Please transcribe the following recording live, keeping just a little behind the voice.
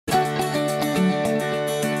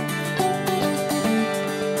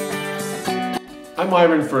I'm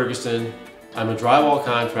Myron Ferguson. I'm a drywall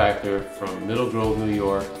contractor from Middle Grove, New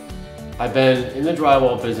York. I've been in the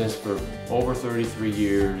drywall business for over 33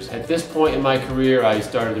 years. At this point in my career, I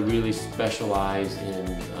started to really specialize in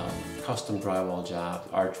custom drywall jobs,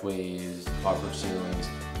 archways, copper ceilings,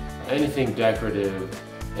 anything decorative,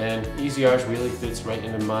 and Easy Arch really fits right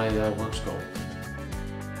into my work scope.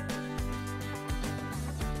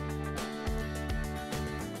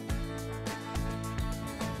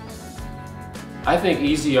 I think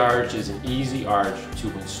Easy Arch is an easy arch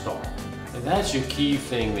to install. And that's your key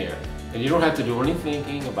thing there. And you don't have to do any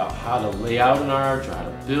thinking about how to lay out an arch or how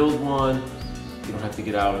to build one. You don't have to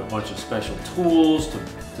get out a bunch of special tools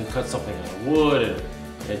to cut something out of wood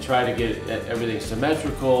and try to get everything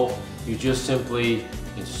symmetrical. You just simply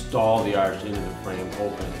install the arch into the frame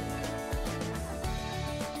opening.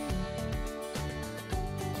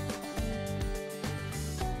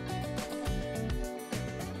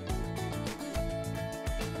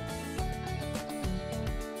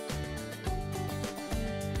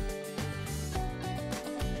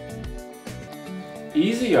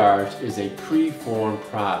 Easy Arch is a pre-formed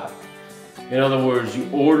product. In other words, you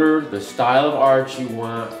order the style of arch you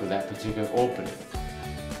want for that particular opening.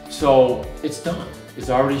 So it's done. It's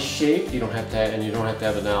already shaped. You don't have to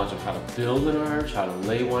have the knowledge of how to build an arch, how to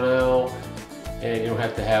lay one out, and you don't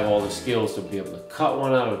have to have all the skills to be able to cut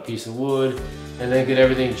one out of a piece of wood and then get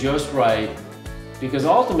everything just right. Because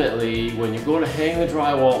ultimately, when you go to hang the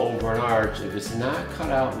drywall over an arch, if it's not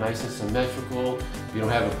cut out nice and symmetrical, you don't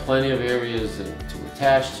have plenty of areas to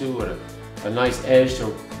attach to and a nice edge to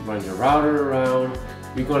run your router around,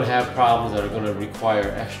 you're going to have problems that are going to require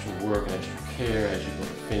extra work and extra care as you go to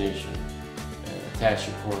finish and attach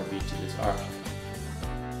your corner bead to this arch.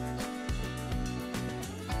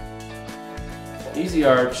 Easy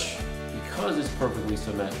Arch, because it's perfectly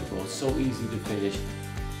symmetrical, it's so easy to finish,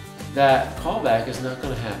 that callback is not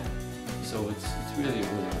going to happen. So it's really a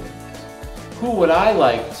win-win. Who would I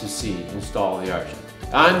like to see install the arch?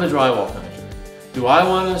 I'm the drywall contractor. Do I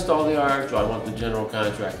want to install the arch, or do I want the general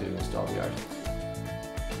contractor to install the arch?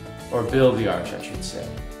 Or build the arch, I should say.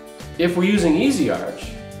 If we're using Easy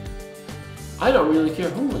Arch, I don't really care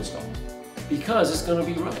who installs it, because it's going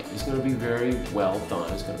to be right. It's going to be very well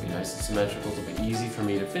done. It's going to be nice and symmetrical. It'll be easy for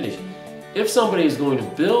me to finish. If somebody is going to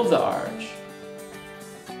build the arch,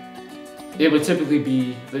 it would typically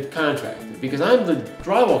be the contractor, because I'm the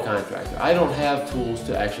drywall contractor. I don't have tools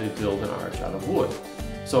to actually build an arch out of wood.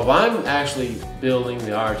 So if I'm actually building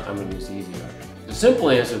the arch, I'm going to use Easy Arch. The simple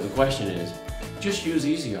answer to the question is, just use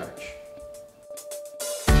Easy Arch.